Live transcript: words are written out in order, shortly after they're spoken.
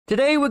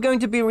Today we're going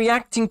to be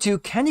reacting to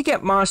Can You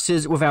Get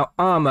Masters Without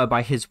Armor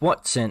by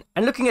HisWattson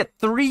and looking at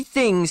 3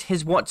 things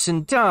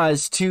HisWattson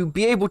does to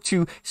be able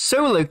to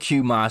solo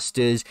queue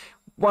masters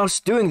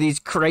whilst doing these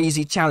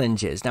crazy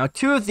challenges. Now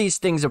 2 of these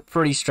things are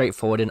pretty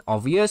straightforward and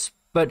obvious,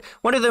 but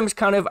one of them is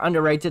kind of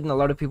underrated and a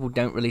lot of people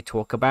don't really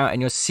talk about, and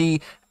you'll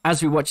see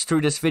as we watch through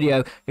this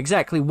video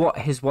exactly what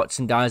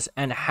HisWattson does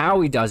and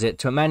how he does it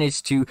to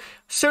manage to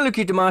solo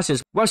queue the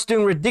masters whilst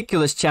doing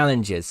ridiculous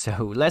challenges.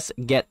 So let's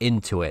get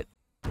into it.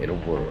 In a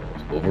world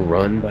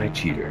overrun by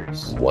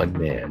cheaters, one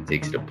man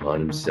takes it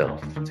upon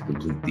himself to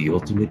complete the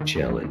ultimate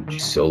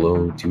challenge,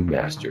 solo to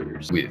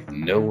masters with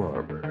no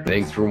armor.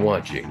 Thanks for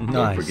watching. Nice.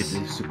 Don't forget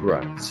to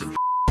subscribe.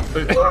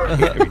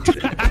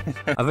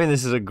 I think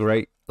this is a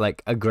great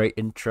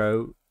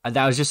intro. And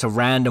that was just a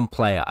random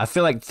player. I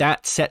feel like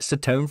that sets the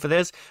tone for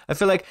this. I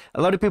feel like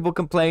a lot of people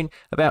complain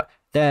about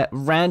their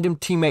random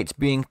teammates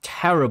being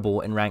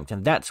terrible in ranked,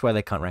 and that's why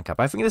they can't rank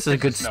up. I think this is a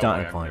good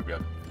starting point. All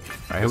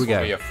right, here we go.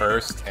 This will be a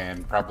first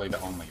and probably the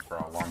only for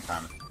a long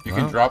time. You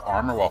can drop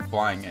armor while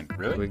flying in.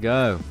 Really? Here we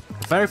go.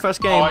 Very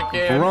first game,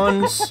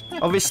 bronze.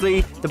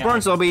 Obviously, the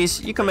bronze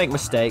lobbies, you can make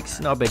mistakes.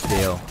 Not a big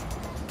deal.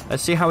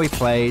 Let's see how he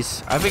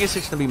plays. I think it's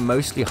just going to be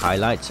mostly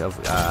highlights of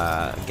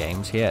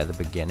games here at the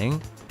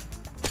beginning.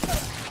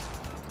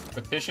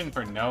 Petition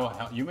for no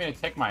you mean to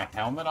take my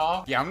helmet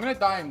off? Yeah, I'm gonna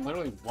die in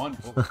literally one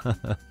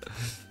bullet.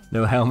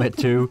 No helmet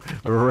too.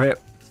 Rip.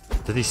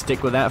 Does he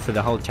stick with that for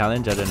the whole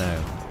challenge? I don't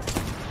know.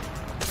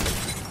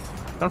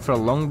 Gone for a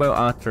longbow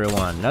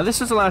R301. Now this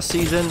was the last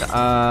season,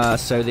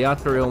 so the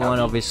R301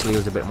 obviously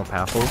was a bit more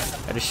powerful.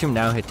 I'd assume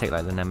now he'd take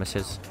like the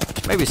Nemesis.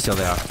 Maybe it's still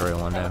the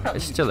R301 though.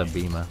 It's still a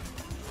beamer.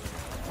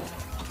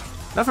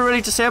 Nothing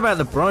really to say about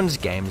the bronze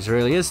games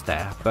really, is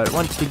there? But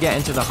once we get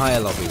into the higher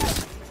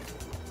lobbies,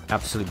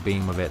 absolute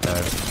beam of it though.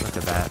 Look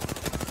at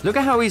that. Look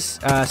at how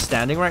he's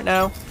standing right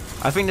now.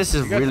 I think this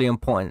is really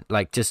important.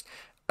 Like just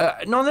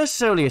not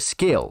necessarily a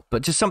skill,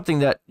 but just something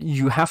that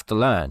you have to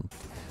learn,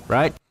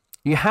 right?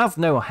 You have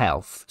no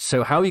health,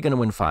 so how are you going to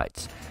win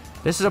fights?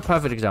 This is a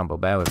perfect example.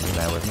 Bear with me,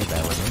 bear with me,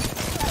 bear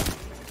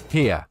with me.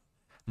 Here.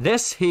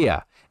 This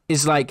here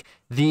is like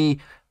the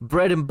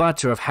bread and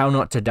butter of how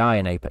not to die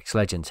in Apex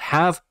Legends.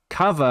 Have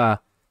cover.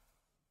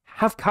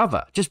 Have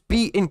cover. Just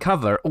be in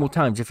cover at all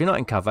times. If you're not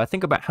in cover,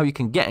 think about how you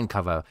can get in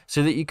cover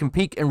so that you can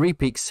peek and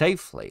re-peek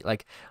safely.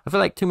 Like, I feel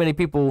like too many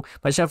people,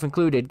 myself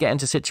included, get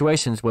into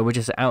situations where we're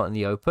just out in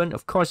the open.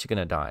 Of course you're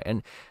going to die.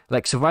 And,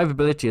 like,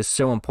 survivability is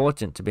so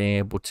important to being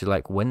able to,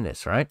 like, win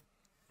this, right?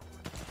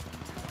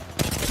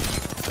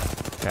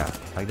 Yeah,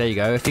 like, there you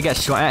go. If he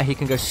gets shot at, he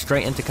can go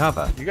straight into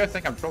cover. You guys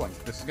think I'm trolling?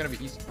 This is going to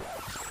be easy.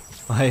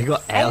 Oh, he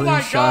got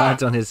alien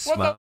shards on his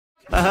smoke.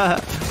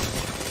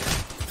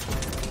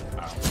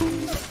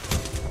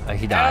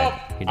 He died.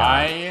 He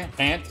died. I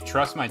can't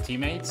trust my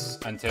teammates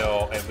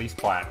until at least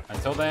plat.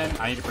 Until then,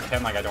 I need to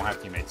pretend like I don't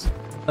have teammates.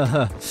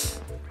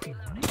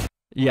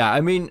 Yeah,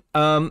 I mean,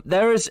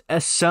 there is a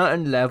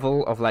certain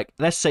level of, like,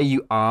 let's say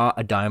you are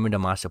a Diamond or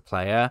Master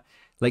player.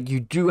 Like,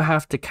 you do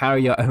have to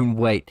carry your own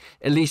weight,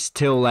 at least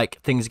till,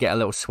 like, things get a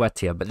little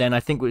sweatier. But then I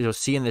think what you'll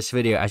see in this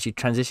video, as you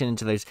transition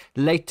into those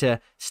later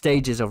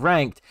stages of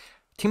ranked,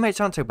 teammates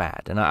aren't so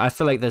bad. And I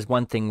feel like there's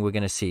one thing we're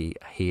going to see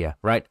here,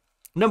 right?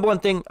 Number one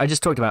thing I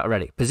just talked about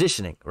already,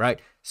 positioning, right?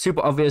 Super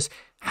obvious.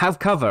 Have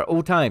cover at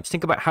all times.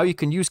 Think about how you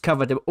can use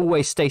cover to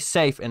always stay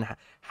safe and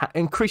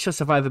increase your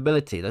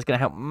survivability. That's going to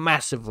help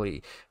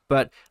massively.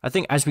 But I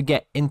think as we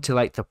get into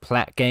like the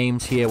plat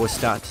games here, we'll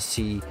start to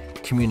see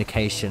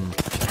communication,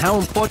 and how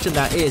important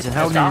that is, and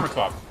how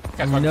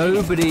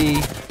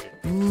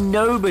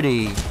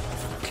nobody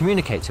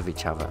communicates with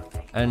each other.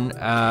 And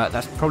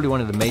that's probably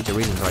one of the major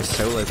reasons why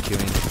solo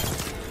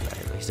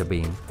queuing. He's a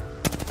beam.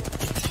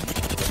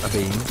 A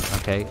beam,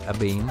 okay, a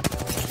beam.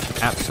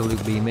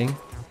 Absolute beaming.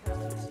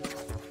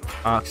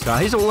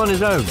 Arcstar, he's all on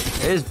his own.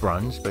 It is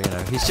bronze, but you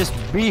know, he's just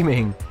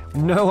beaming.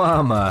 No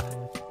armor.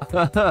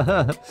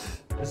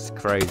 This is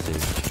crazy.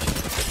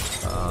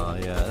 Oh,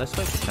 yeah, let's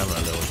make the camera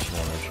a little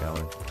smaller, shall we?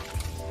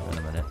 In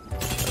a minute.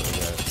 There we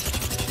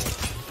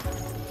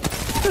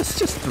go. It's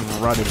just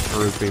running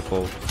through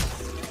people.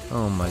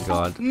 Oh my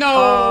god.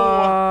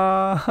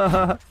 No!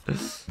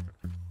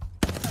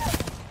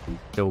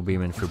 Still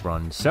beaming through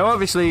bronze. So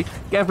obviously,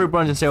 get through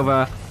bronze and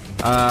silver,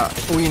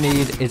 all you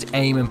need is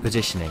aim and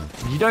positioning.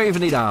 You don't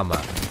even need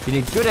armor. You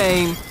need good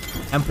aim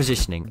and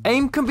positioning.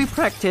 Aim can be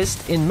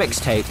practiced in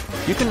mixtape.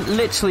 You can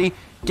literally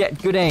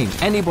get good aim.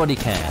 Anybody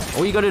can.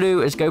 All you gotta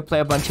do is go play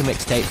a bunch of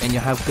mixtape and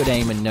you'll have good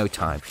aim in no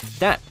time.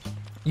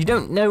 You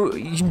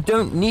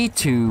don't need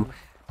to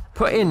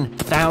put in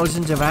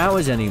thousands of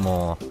hours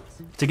anymore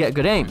to get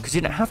good aim, because you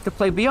don't have to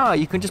play BR.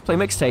 You can just play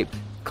mixtape,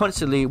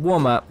 constantly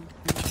warm up.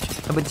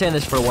 I've been saying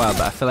this for a while,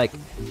 but I feel like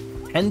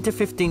 10 to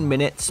 15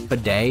 minutes per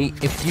day,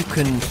 if you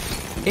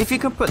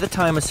can put the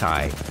time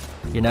aside,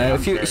 you know,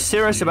 if you're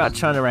serious about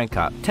trying to rank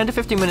up, 10 to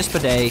 15 minutes per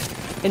day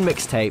in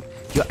mixtape,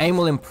 your aim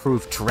will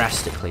improve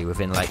drastically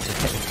within, like,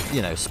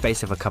 you know,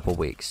 space of a couple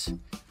weeks.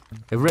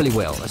 It really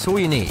will. That's all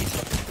you need.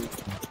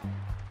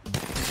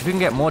 If you can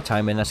get more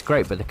time in, that's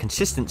great, but the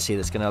consistency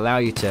that's going to allow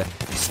you to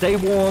stay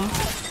warm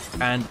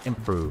and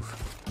improve.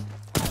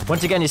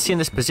 Once again, you're seeing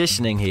this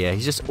positioning here.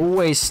 He's just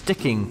always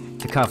sticking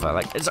to cover.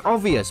 Like, it's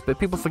obvious, but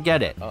people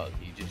forget it. Oh,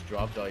 you just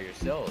dropped all your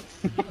cells,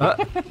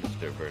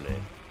 Mr.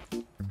 Burnett.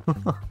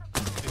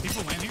 Did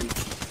people land here?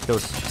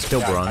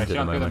 Still bronze at the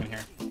don't do them moment. in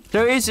here.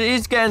 So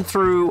he's getting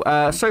through,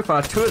 so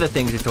far, 2 of the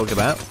things we've talked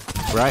about,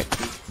 right?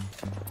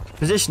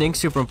 Positioning,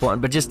 super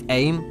important, but just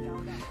aim.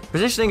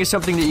 Positioning is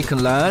something that you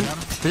can learn.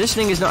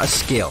 Positioning is not a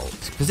skill.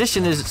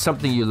 Position is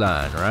something you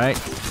learn, right?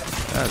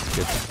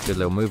 That's good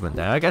little movement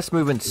there. I guess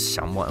movement's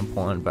somewhat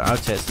important, but I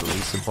would say it's the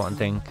least important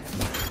thing.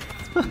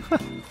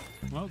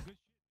 Well, good.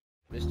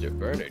 Mr.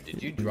 Bernard,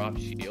 did you drop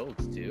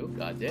shields too?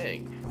 God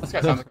dang. This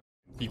guy sounds like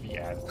a TV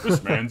ad.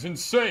 This man's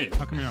insane.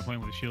 How come you're not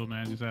playing with a shield,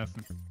 man? Just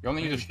asking. You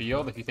only use a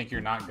shield if you think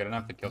you're not good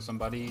enough to kill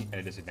somebody at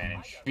a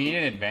disadvantage. If you need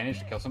an advantage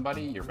to kill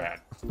somebody, you're bad.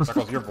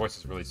 Circles, your voice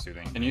is really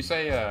soothing. Can you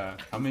say,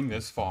 coming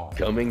this fall?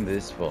 Coming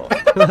this fall.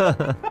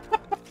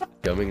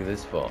 Coming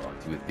this fall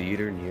to a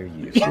theater near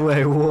you.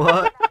 Wait,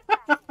 what?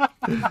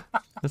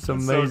 That's So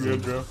amazing.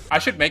 good, bro. I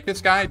should make this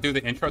guy do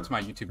the intro to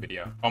my YouTube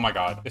video. Oh my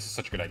god, this is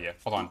such a good idea.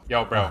 Hold on.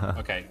 Yo, bro.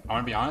 Okay, I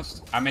want to be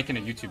honest. I'm making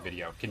a YouTube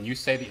video. Can you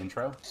say the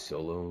intro?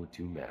 Solo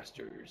to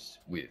masters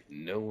with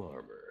no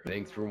armor.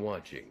 Thanks for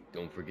watching.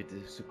 Don't forget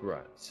to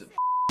subscribe.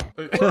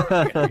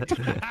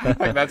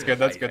 Like, that's good,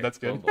 that's good, that's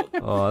good.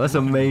 Oh, that's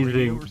Radio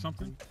amazing. or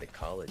something?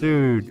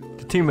 Dude,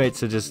 the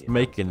teammates are just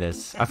making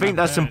this. I think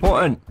that's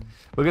important.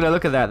 We're gonna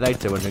look at that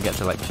later when we get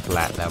to like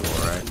flat level,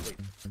 right?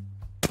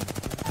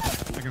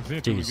 I can see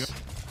it. Here we go. Jeez.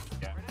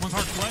 One's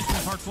hard flesh,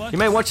 one's hard flesh. You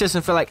may watch this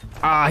and feel like,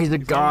 he's a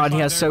god, he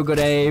has so good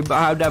aim, but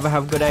I'll never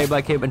have good aim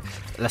like him. And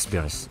let's be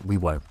honest, we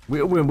won't.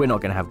 We're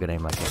not gonna have good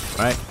aim like him,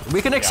 right?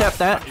 We can accept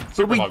that,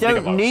 but we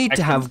don't need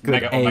to have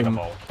good aim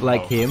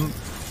like him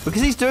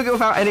because he's doing it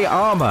without any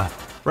armor,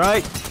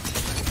 right?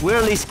 We're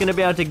at least gonna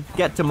be able to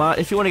get to Mars.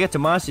 If you want to get to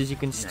Masters, you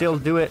can still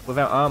do it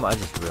without armor. I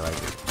just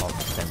realized it's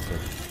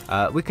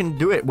off-centered. We can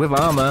do it with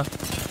armor,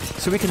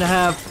 so we can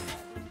have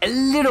a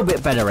little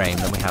bit better aim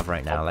than we have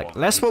right now. Like,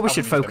 that's what we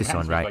should focus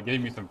on, right? Like,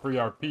 gave me some free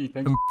RP.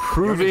 Thank you.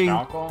 Improving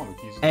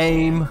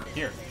aim,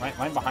 Here,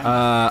 land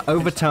behind me.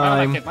 over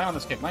time, Land on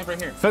this kid. Land right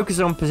here. focus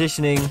on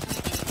positioning,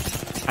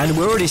 and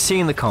we're already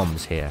seeing the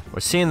comms here.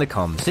 We're seeing the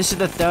comms. This is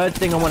the third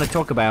thing I want to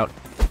talk about.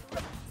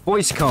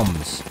 Voice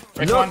comms.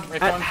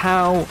 Look at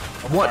how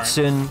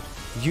Watson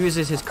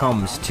uses his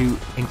comms to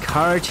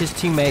encourage his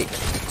teammate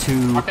to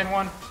Lock in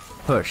one.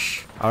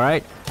 push. All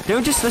right,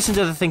 don't just listen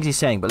to the things he's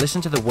saying, but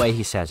listen to the way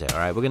he says it. All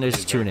right, we're gonna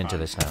just tune into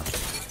this now.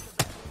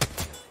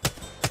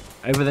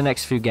 Over the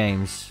next few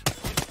games,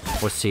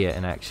 we'll see it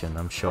in action,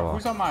 I'm sure.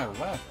 Who's on my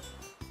left?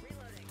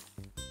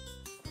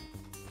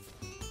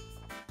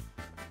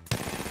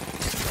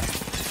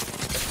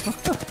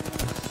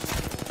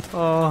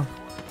 Oh.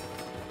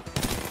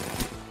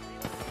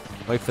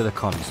 Wait for the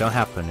comms. Don't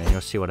happen, and you'll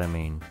see what I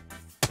mean.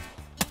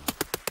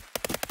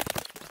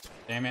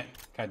 Damn it.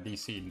 Got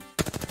DC'd.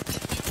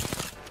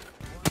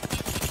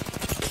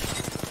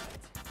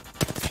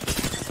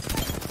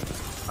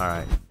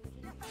 Alright.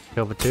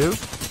 Kill for 2.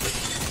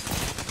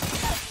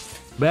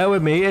 Bear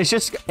with me. It's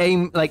just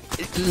aim, like,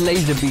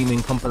 laser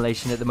beaming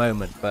compilation at the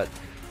moment, but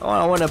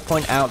I want to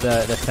point out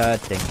the third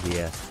thing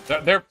here.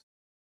 They're...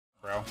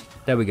 Bro.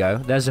 There we go.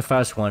 There's the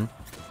first one.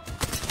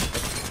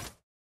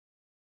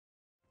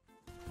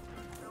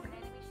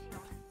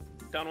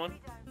 Down one.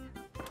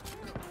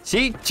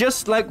 See,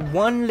 just like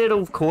one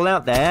little call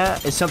out there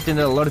is something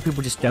that a lot of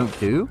people just don't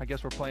do. I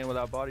guess we're playing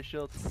without body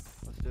shields.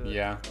 Let's do it.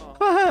 Yeah.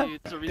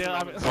 It's a reason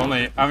I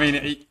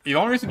mean, the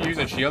only reason you use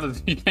a shield is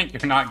if you think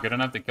you're not good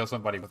enough to kill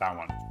somebody without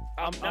one.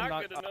 I'm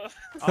not good enough.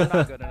 I'm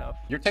not good enough.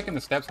 You're taking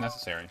the steps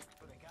necessary.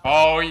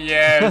 Oh,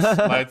 yes.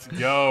 Let's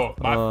go.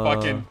 My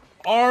fucking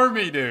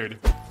army, dude.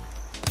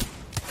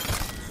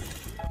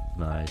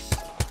 Nice.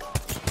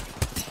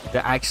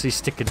 They're actually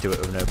sticking to it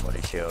with no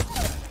body shield.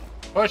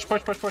 Push,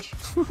 push, push, push.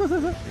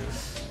 Oh,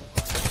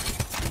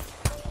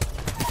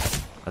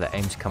 the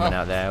aim's coming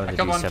out there with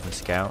the D7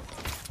 scout.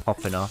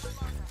 Popping off.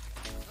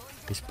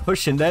 He's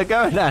pushing. They're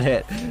going at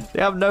it.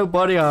 They have no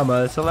body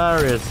armor. It's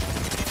hilarious.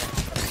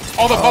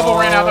 Oh, the bubble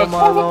ran out. That was my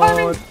horrible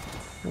lord.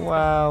 timing.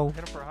 Wow.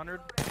 Hit him for 100.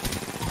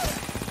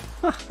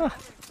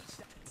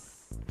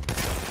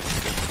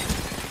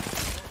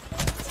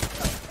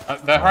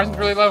 The horizon's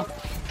really low.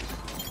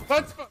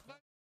 Let's go.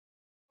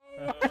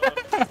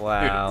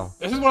 Wow.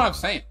 This is what I'm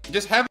saying.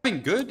 Just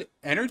having good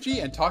energy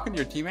and talking to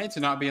your teammates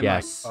and not being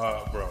Yes.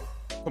 like, bro,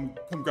 come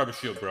grab a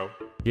shield, bro.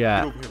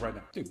 Yeah. Get over here right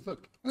now. Dude,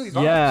 look at these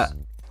Yeah.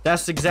 arms.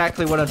 That's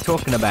exactly what I'm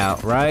talking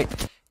about, right?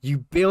 You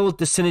build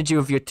the synergy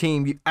of your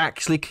team. You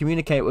actually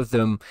communicate with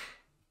them.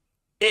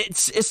 It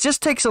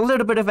just takes a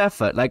little bit of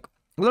effort. Like,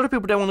 a lot of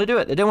people don't want to do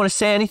it. They don't want to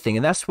say anything,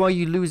 and that's why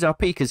you lose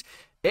RP, because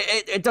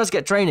it does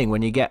get draining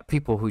when you get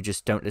people who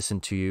just don't listen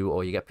to you,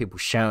 or you get people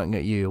shouting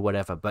at you or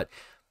whatever. But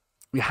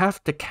you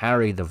have to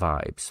carry the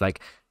vibes.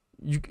 Like,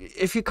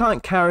 if you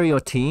can't carry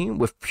your team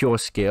with pure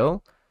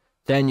skill,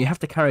 then you have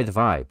to carry the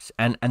vibes,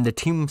 and the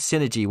team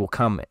synergy will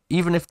come,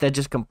 even if they're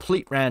just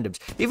complete randoms.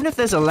 Even if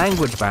there's a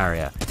language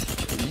barrier,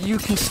 you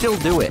can still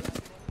do it.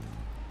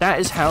 That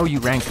is how you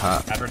rank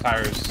up.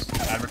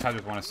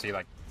 Advertisers want to see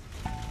like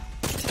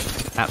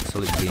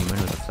Absolute beaming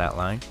with the flat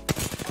line.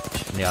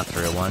 And the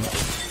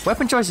R301.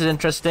 Weapon choice is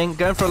interesting.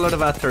 Going for a lot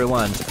of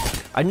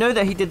R301s. I know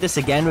that he did this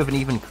again with an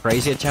even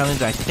crazier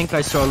challenge. I think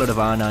I saw a lot of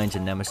R9s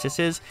and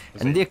Nemesises,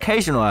 and the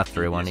occasional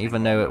R301,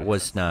 even though it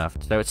was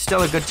nerfed. So it's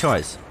still a good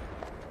choice.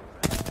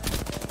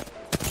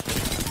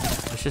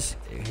 It's just,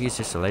 he's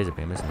just a laser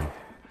beam, isn't he?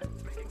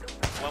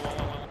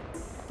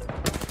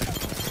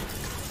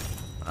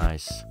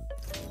 Nice.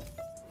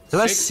 So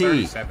let's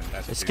see.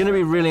 It's going to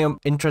be really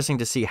interesting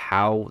to see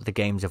how the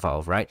games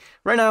evolve, right?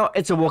 Right now,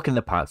 it's a walk in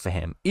the park for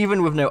him.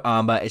 Even with no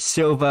armor, it's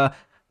silver,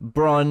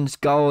 bronze,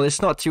 gold.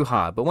 It's not too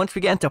hard. But once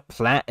we get into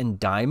plat and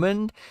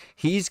diamond,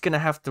 he's going to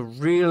have to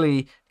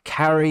really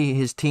carry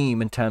his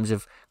team in terms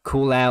of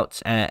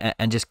call-outs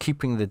and just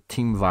keeping the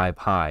team vibe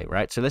high,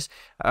 right? So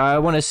I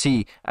want to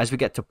see, as we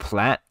get to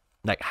plat,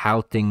 like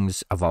how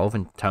things evolve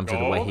in terms of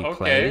the way he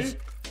plays.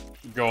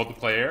 Gold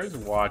players,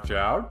 watch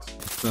out.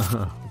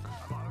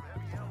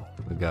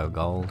 We go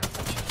gold.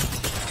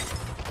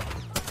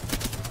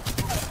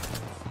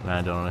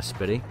 Landed on a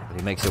spitty, but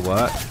he makes it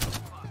work.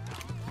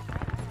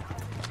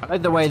 I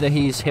like the way that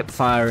he's hip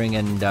firing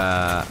and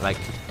like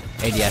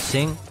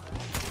ADSing.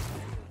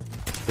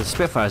 The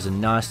Spitfire is a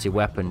nasty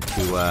weapon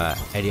to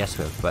ADS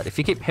with, but if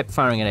you keep hip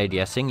firing and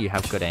ADSing, you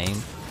have good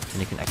aim, and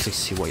you can actually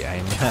see what you're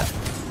aiming at.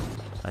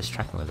 Nice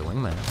tracking with the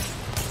wingman.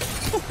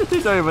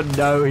 You don't even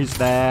know he's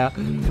there.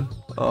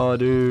 Oh,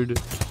 dude.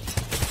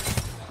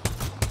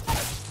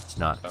 It's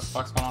nuts. What the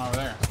fuck's going on over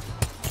there?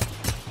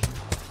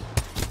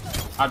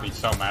 I'd be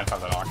so mad if I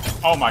was at auction.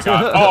 Oh my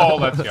god. Oh,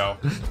 let's go.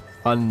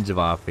 Tons of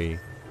RP.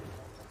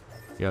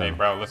 Yo. Hey,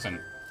 bro, listen.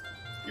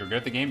 If you were good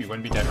at the game, you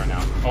wouldn't be dead right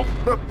now. Oh.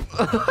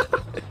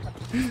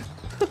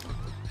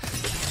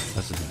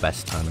 This is the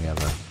best timing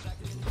ever.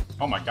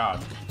 Oh my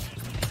god.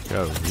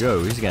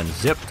 Yo, he's getting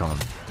zipped on.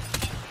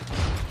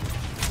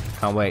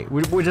 Can't wait.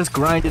 We're just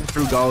grinding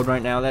through gold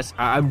right now.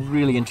 I'm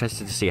really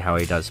interested to see how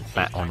he does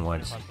plat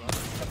onwards.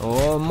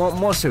 Or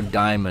more so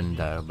diamond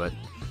though, but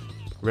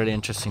really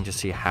interesting to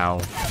see how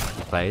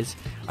he plays.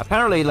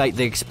 Apparently, like,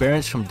 the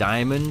experience from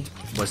diamond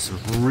was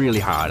really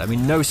hard. I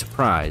mean, no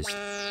surprise.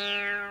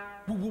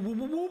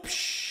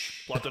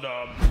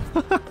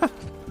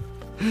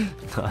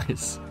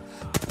 Nice.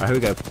 Alright, here we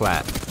go,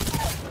 plat.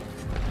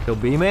 He'll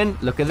beam in.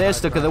 Look at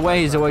this. Look at the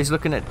way he's always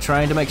looking at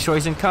trying to make sure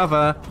he's in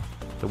cover.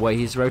 The way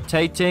he's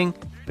rotating,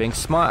 being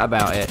smart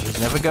about it.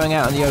 He's never going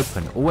out in the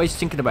open. Always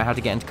thinking about how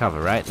to get into cover,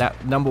 right? That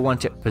 #1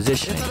 tip,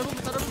 positioning.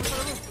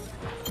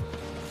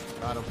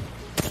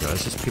 Yo,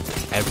 there's just people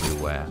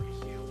everywhere.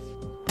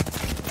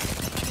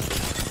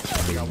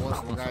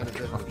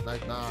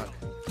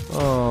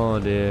 Oh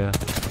dear.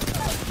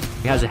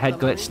 He has a head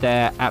glitch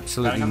there.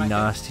 Absolutely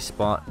nasty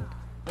spot.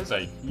 That's a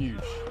huge...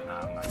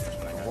 Nah, I'm not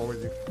touching that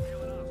guy.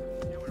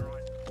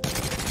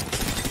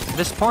 At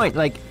this point,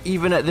 like,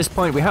 even at this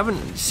point, we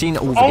haven't seen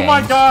all the games. Oh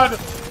my god!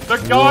 The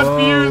god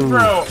fuse,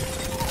 bro!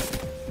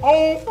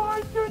 Oh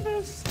my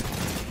goodness!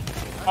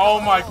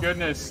 Oh my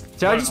goodness!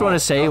 So I just want to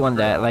say one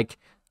there, like,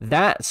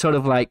 that sort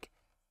of, like,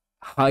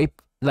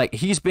 hype, like,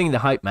 he's being the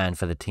hype man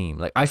for the team.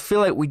 Like, I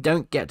feel like we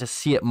don't get to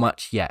see it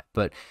much yet,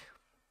 but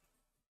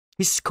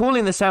he's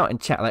calling this out in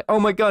chat, like, oh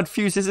my god,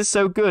 Fuse, this is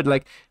so good,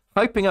 like,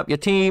 hyping up your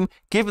team,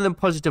 giving them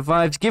positive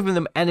vibes, giving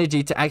them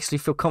energy to actually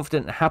feel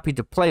confident and happy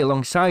to play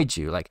alongside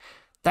you, like,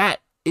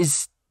 that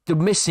is the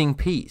missing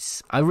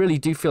piece. I really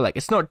do feel like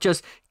it's not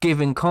just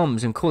giving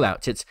comms and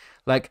callouts. It's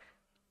like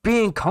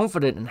being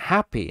confident and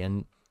happy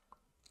and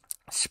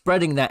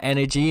spreading that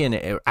energy, and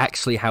it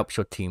actually helps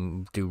your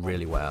team do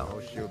really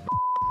well. Yeah,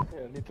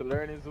 need to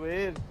learn his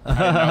ways. I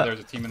didn't know there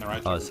was a team in the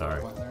right. Oh,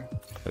 sorry. There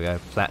we go.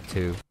 Plat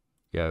 2.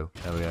 Yo,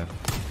 there we go.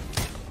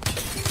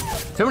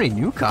 So many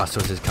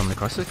Newcastles is coming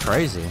across. It's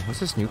crazy.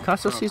 What's this,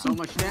 Newcastle season? So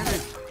much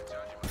damage.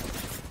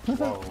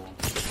 Whoa.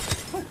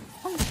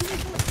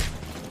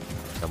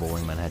 Double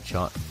wingman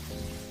headshot.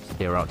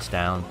 Steer rocks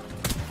down.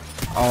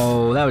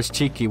 Oh, that was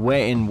cheeky.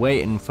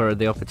 Waiting for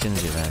the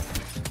opportunity there.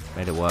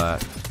 Made it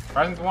work.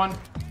 Horizon's 1.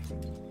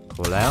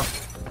 Call out.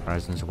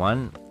 Horizon's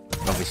 1.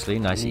 Obviously,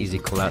 nice easy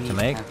call out to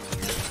make.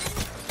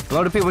 A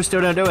lot of people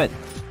still don't do it.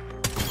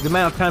 The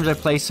amount of times I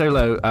play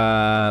solo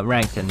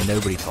ranked and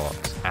nobody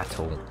talks at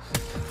all.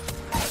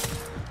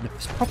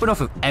 It's popping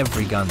off of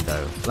every gun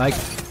though. Like,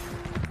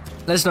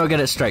 let's not get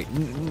it straight.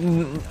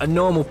 A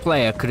normal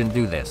player couldn't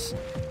do this.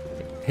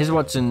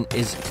 HisWattson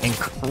is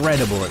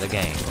incredible at the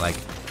game, like,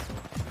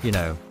 you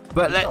know.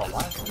 But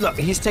look,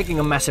 he's taking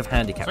a massive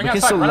handicap. We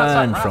can still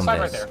learn from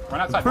this.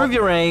 Improve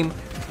your aim.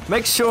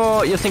 Make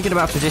sure you're thinking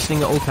about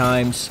positioning at all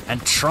times,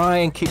 and try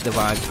and keep the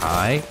vibes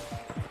high,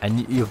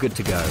 and you're good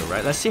to go,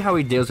 right? Let's see how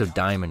he deals with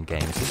diamond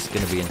games. This is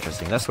going to be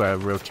interesting. That's where a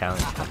real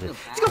challenge comes in.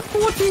 He's got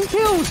 14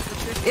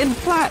 kills in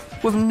plat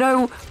with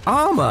no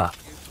armor.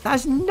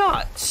 That's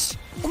nuts.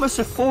 Almost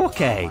a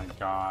 4K. Oh my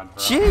god,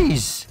 bro.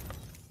 Jeez.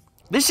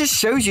 This just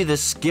shows you the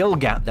skill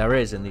gap there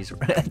is in these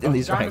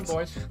Diamond ranks.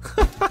 boys.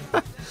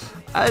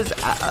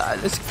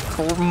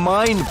 It's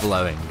mind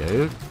blowing,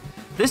 dude.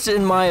 This,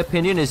 in my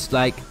opinion, is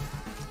like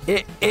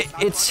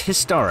it's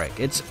historic.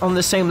 It's on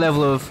the same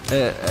level of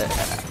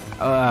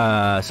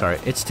sorry,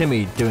 it's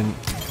Timmy doing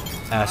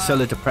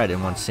solo to pred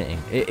in one sitting.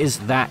 It is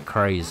that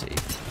crazy.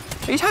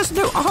 He has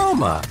no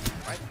armor.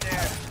 Right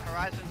there.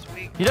 Horizon's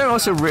weak. You don't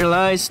also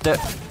realize that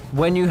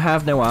when you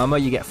have no armor,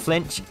 you get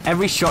flinch.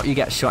 Every shot you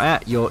get shot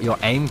at, your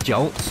aim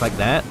jolts like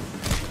that.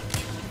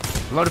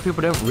 A lot of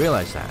people don't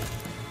realize that.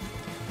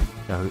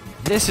 So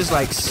this is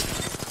like,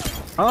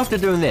 after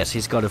doing this,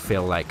 he's got to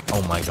feel like,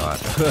 oh my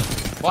god,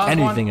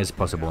 anything is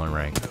possible in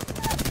rank.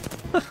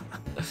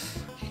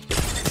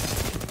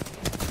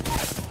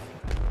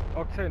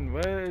 Octane,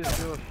 where is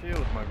your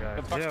shield, my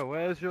guy? Yeah,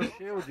 where's your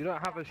shield? You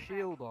don't have a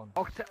shield on.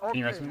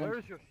 Octane, where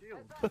is your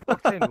shield?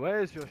 Octane,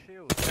 where is your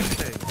shield?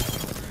 Octane.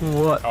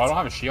 What? Oh, I don't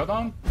have a shield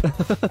on?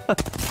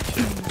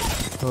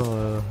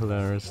 Oh,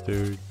 hilarious,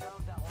 dude.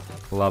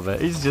 Love it.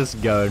 He's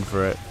just going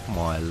for it.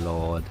 My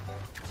lord.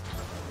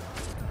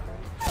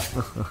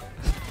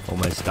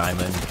 Almost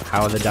diamond.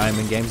 How are the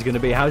diamond games going to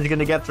be? How's he going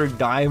to get through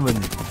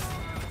diamond?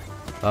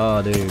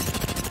 Oh, dude.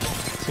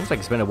 Seems like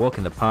it's been a walk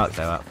in the park,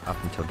 though,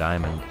 up until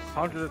diamond.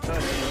 130,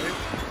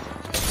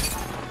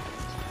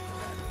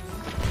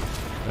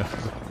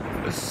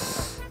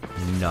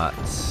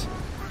 Nuts.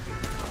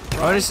 I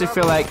honestly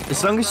feel like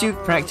as long as you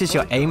practice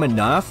your aim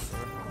enough,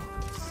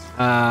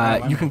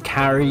 you can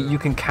carry the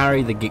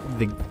game,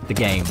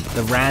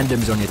 the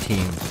randoms on your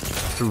team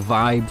through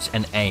vibes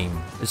and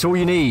aim. That's all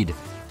you need.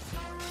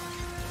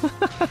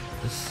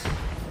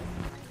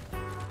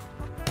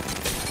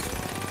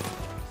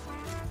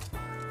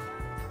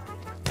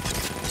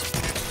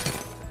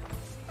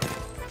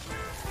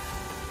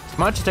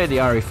 Smart to take the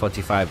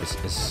RE45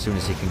 as soon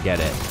as he can get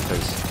it,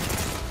 because,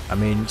 I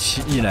mean,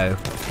 you know,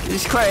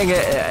 he's creating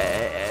it,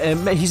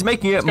 he's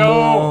making it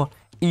more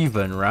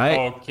even,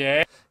 right?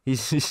 Okay. He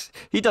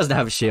doesn't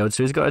have a shield,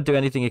 so he's got to do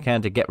anything he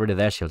can to get rid of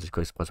their shields as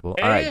quick as possible.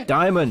 All right,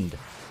 diamond.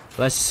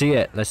 Let's see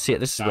it. Let's see it.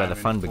 This is where the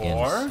fun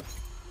begins.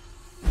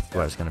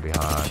 Where it's going to be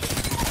hard.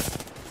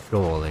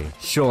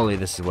 Surely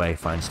this is where he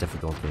finds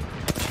difficulty.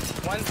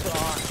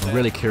 I'm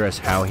really curious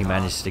how he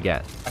manages to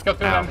get I killed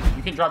 2 of them.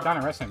 You can drop down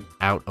and rest him.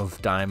 out of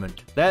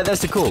diamond.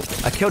 That's the cool.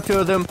 I killed 2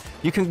 of them.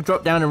 You can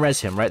drop down and res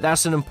him, right?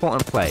 That's an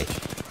important play.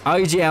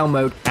 IGL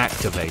mode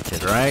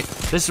activated, right?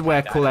 This is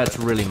where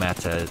callouts really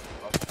matter.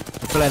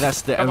 I feel like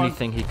that's the only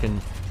thing he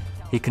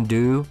can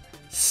do.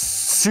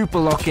 Super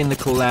lock in the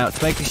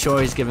callouts, making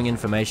sure he's giving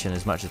information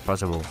as much as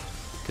possible.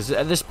 Because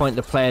at this point,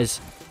 the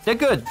players, they're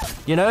good,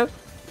 you know?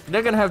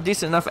 They're going to have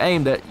decent enough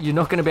aim that you're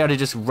not going to be able to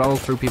just roll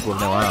through people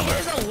with no armor. I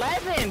hit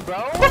 11,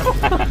 bro.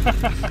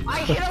 I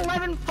hit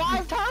 11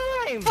 5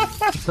 times.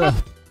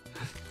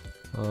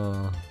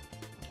 Oh.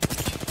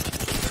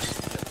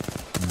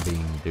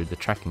 Beam, dude, the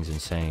tracking's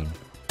insane.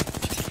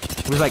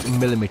 It was like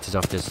millimeters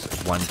off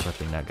just one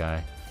clipping that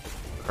guy.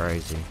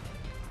 Crazy.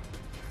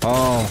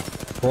 Oh,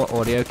 poor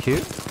audio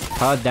cue.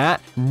 Heard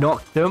that.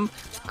 Knocked them.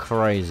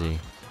 Crazy.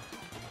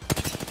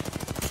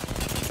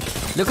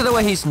 Look at the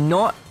way he's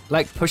not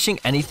like pushing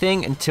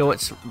anything until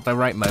it's the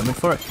right moment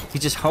for it.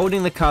 He's just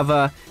holding the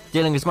cover,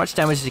 dealing as much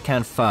damage as he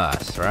can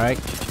first, right?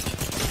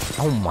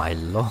 Oh my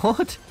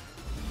lord.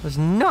 That's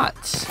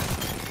nuts.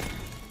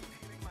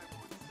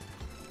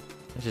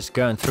 It's just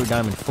going through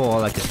Diamond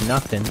 4 like it's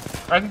nothing.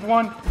 Horizon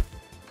 1.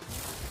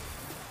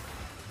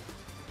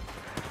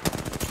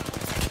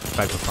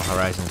 Back for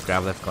Horizons,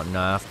 grab left got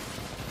nerfed.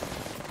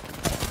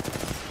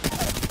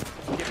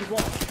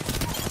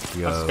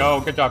 Yo, Let's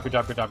go. Good job, good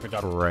job, good job, good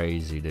job.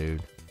 crazy,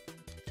 dude.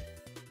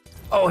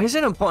 Oh, here's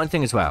an important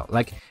thing as well.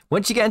 Like,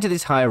 once you get into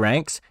these higher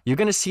ranks, you're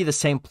going to see the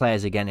same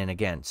players again and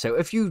again. So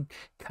if you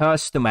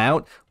curse them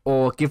out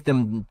or give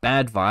them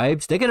bad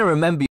vibes, they're going to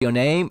remember your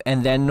name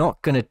and they're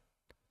not going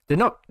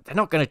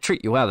to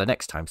treat you well the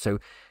next time. So,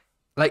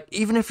 like,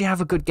 even if you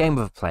have a good game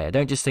with a player,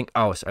 don't just think,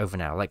 oh, it's over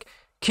now. Like,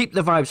 keep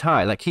the vibes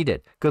high, like he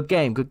did. Good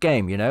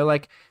game, you know?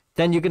 Like,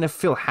 then you're going to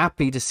feel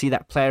happy to see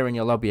that player in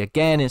your lobby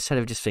again instead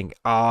of just thinking,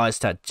 oh, it's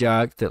that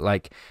jerk that,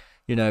 like,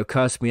 you know,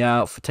 cursed me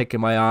out for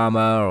taking my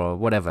armor or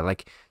whatever.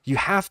 Like, you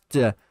have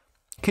to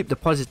keep the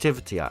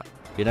positivity up,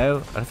 you know?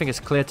 I think it's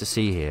clear to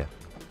see here.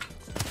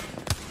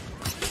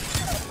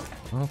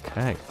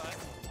 Okay.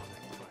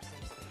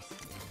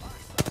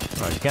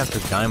 Alright, get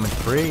through Diamond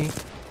 3.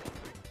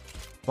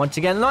 Once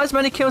again, not as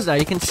many kills now.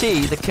 You can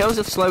see the kills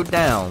have slowed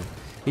down.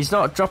 He's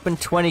not dropping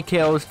 20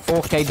 kills,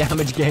 4k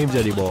damage games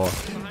anymore.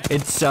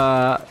 It's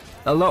a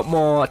lot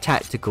more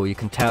tactical. You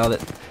can tell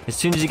that as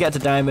soon as you get to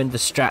Diamond, the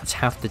strats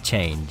have to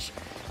change.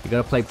 You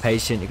gotta play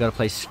patient, you gotta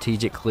play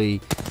strategically,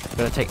 you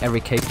gotta take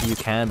every KP you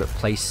can, but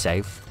play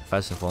safe,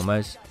 first and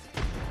foremost.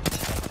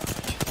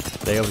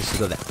 They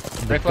obviously got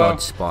the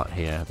god spot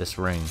here, this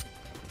ring.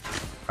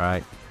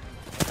 Right.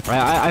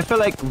 I feel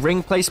like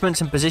ring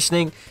placements and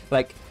positioning,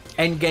 like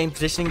end game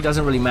positioning,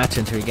 doesn't really matter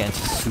until you get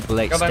into super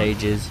late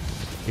stages.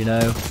 You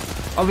know,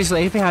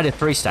 obviously if you had a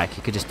 3-stack,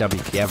 you could just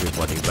WP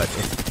everybody. But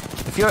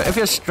if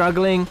you're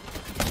struggling,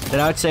 Then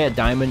I would say at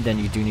diamond, then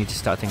you do need to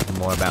start thinking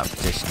more about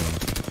positioning,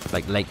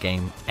 like late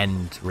game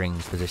end ring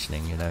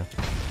positioning, you know.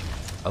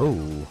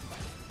 Oh,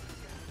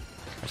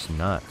 that's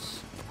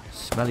nuts.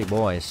 Smelly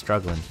boy is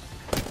struggling.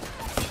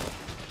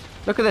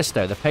 Look at this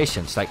though, the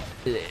patience. Like,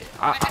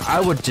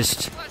 I would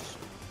just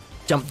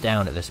jump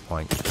down at this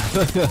point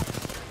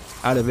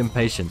out of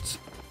impatience.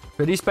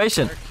 But he's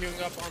patient. They're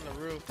queuing up on the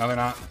roof. No, they're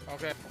not.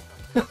 Okay.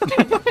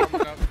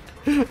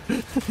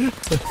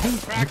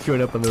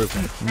 Queuing up on the roof.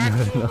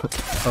 No.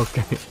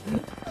 Okay.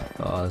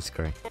 Oh, that's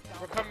great.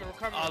 We're coming.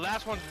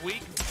 Last one's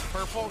weak.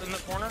 Purple in the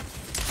corner.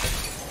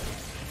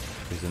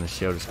 He's in the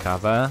shield's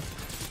cover.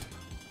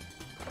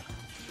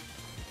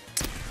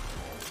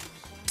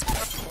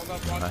 Hold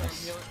up, watch Nice. him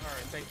healing.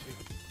 Alright, thank you.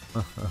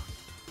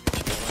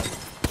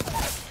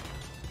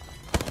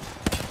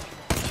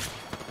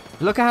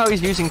 Look at how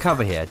he's using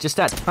cover here. Just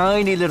that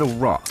tiny little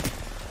rock.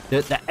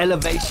 The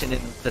elevation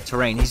in the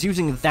terrain. He's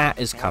using that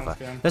as cover.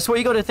 That's what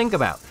you got to think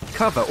about.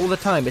 Cover all the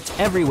time. It's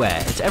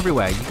everywhere. It's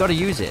everywhere. You got to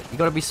use it. You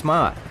got to be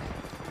smart.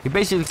 He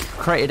basically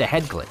created a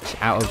head glitch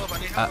out of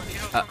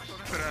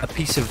a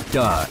piece of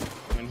dirt.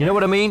 You know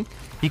what I mean?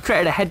 He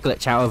created a head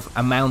glitch out of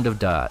a mound of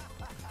dirt.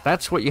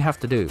 That's what you have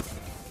to do.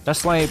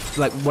 That's why,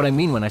 like, what I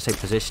mean when I say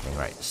positioning,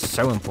 right? It's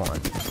so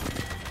important.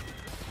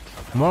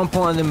 More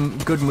important than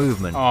good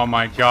movement. Oh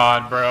my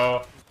god,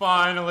 bro.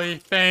 Finally.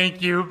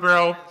 Thank you,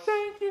 bro.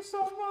 Thank you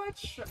so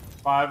much.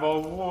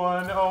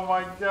 501. Oh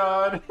my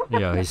god.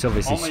 Yeah, he's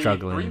obviously Only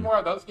struggling. 3 more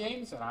of those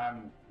games and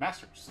I'm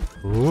masters.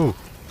 Ooh.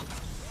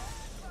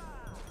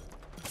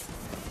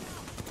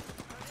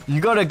 You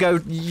gotta go,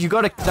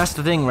 that's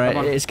the thing, right?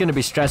 It's gonna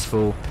be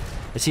stressful.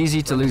 It's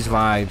easy to lose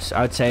vibes.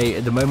 I would say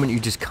at the moment you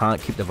just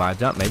can't keep the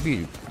vibes up. Maybe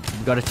you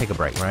gotta take a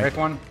break, right? Break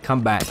one.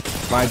 Come back.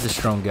 Vibes are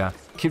stronger.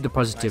 Keep the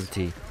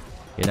positivity,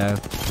 you know?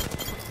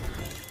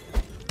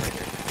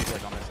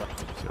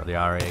 Got the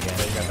RA again.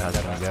 How's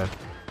that gonna go?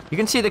 You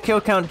can see the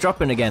kill count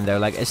dropping again though.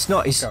 Like, it's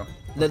not, it's,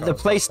 the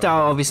play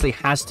style obviously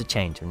has to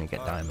change when you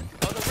get diamond.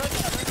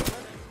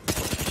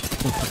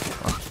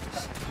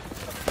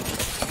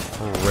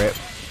 Rip.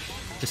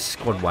 Just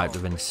squad wiped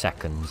within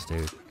seconds,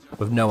 dude.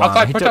 With no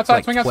armor. He took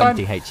like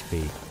 20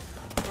 HP.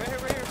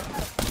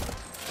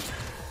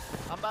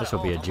 This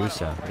will be a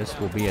juicer. This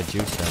will be a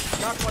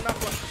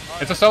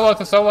juicer. It's a solo,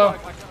 it's a solo.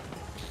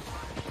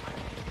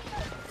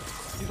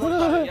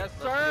 Yes,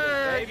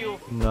 sir.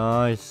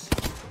 Nice.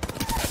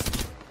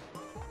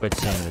 We're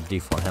seeing the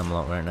default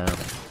hemlock right now. I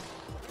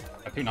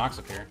have 2 knocks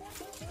up here.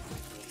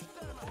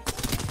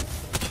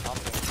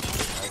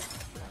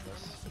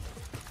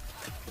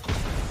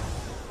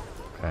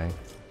 Okay.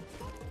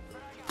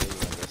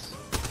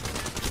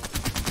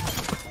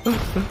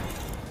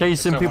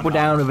 Chasing people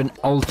down with an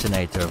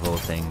alternator of all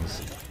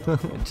things.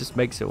 It just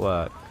makes it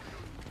work.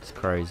 It's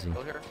crazy.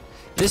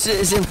 This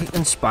is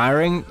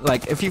inspiring.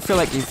 Like, if you feel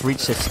like you've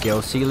reached a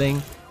skill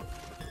ceiling,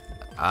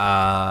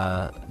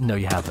 no,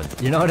 you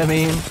haven't. You know what I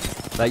mean?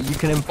 Like, you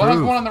can Well, there's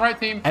improve one on the right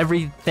team.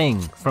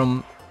 everything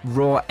from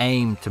raw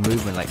aim to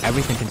movement. Like,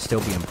 everything can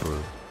still be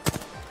improved.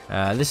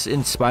 This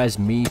inspires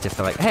me to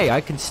feel like, hey, I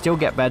can still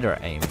get better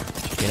at aiming.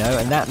 You know,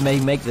 and that may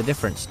make the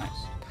difference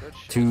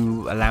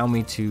to allow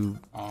me to,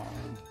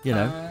 you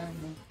know,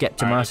 get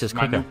to masters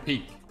quicker.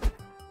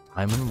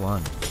 Diamond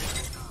 1.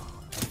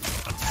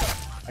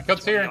 I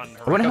killed Seer.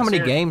 I wonder how many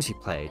games he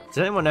played. Does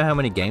anyone know how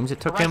many games it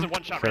took him?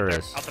 Sure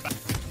is.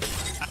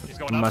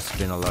 Must have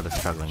been a lot of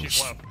struggling.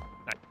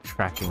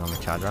 Tracking on the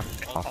charge up.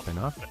 Popping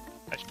up.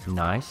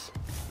 Nice.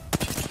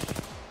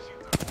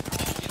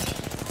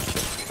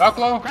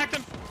 Valklo. Cracked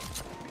him.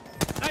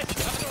 Nice.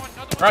 Another one.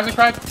 Rising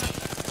cracked.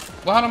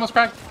 Lohan almost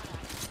cracked.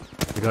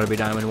 You gotta be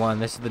Diamond 1.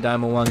 This is the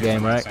Diamond 1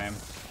 game, right? I can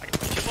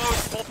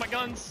reload both my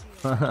guns.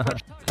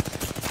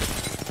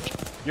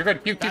 You're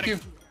good. Q.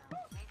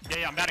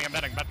 Yeah, I'm batting.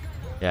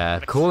 Yeah,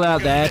 cool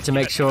out there to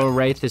make sure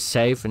Wraith is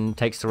safe and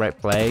takes the right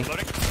play.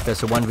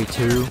 There's a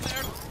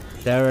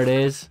 1v2. There it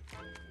is.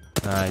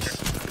 Nice.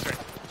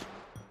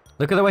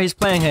 Look at the way he's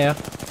playing here.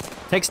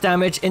 Takes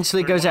damage,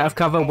 instantly goes out of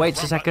cover,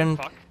 waits a second.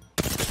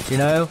 You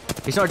know?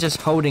 He's not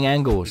just holding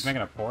angles. He's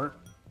making a port.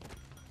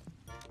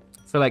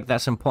 I feel like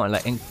that's important,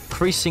 like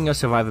increasing your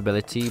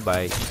survivability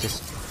by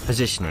just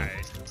positioning,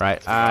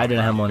 right? I don't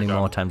know how many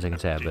more times I can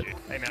say it, but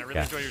Hey man, I really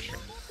yeah. enjoy your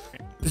stream.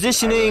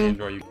 Positioning,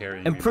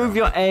 improve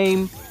your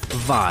aim,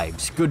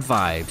 vibes, good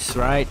vibes,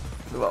 right?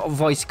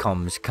 Voice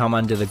comms come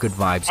under the good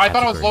vibes I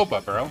thought it was category.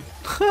 Lopa, bro.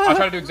 I'll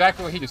try to do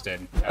exactly what he just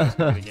did. Yeah, this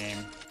could be the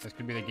game. This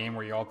could be the game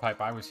where you all type,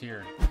 I was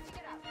here.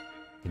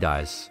 He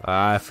dies.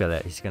 I feel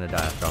it. He's gonna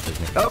die after off,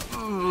 isn't he?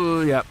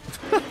 Oh, yep.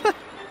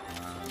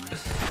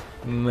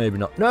 Maybe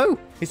not. No,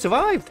 he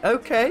survived.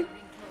 Okay.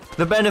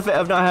 The benefit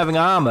of not having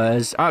armor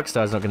is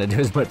Arcstar's not gonna do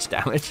as much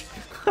damage.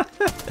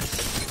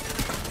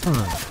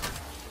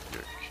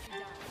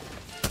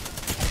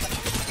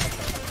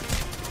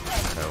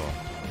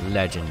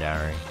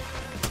 Legendary.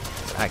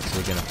 It's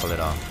actually gonna pull it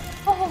off.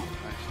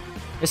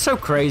 It's so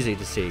crazy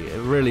to see.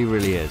 It really,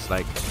 really is.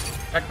 Like,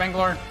 Heck,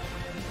 Bangalore.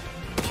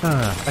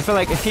 I feel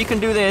like if he can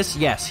do this,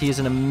 yes, he is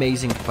an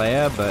amazing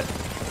player, but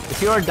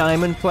If you're a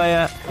diamond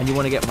player and you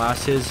want to get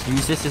masters,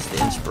 use this as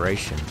the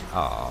inspiration.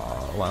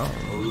 Oh, well,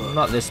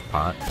 not this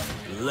part.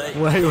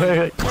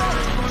 Wait.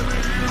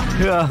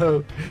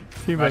 Yo,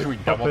 Imagine we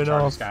double popping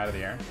charge off. this guy out of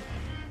the air.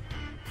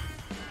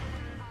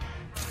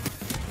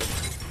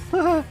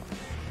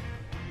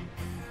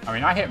 I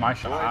mean, I hit my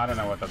shot. I don't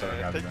know what those other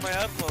guys are Take my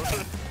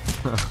doing.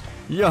 ammo.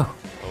 Yo.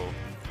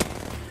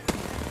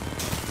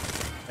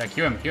 Yeah,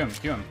 Q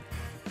him.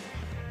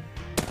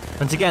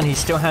 Once again, he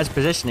still has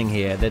positioning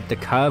here. The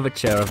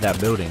curvature of that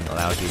building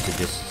allows you to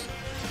just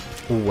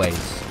always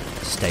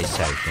stay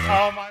safe, you know?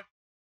 Oh my.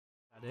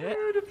 That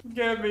Dude,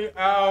 get me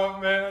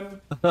out,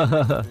 man.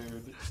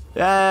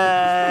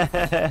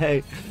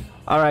 Yay!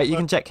 Alright, you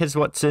can check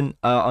HisWattson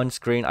on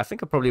screen. I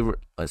think I'll probably...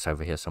 it's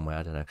over here somewhere,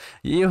 I don't know.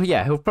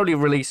 Yeah, he'll probably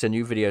release a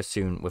new video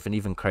soon with an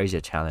even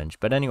crazier challenge.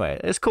 But anyway,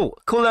 it's cool.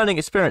 Cool learning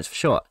experience for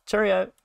sure. Cheerio!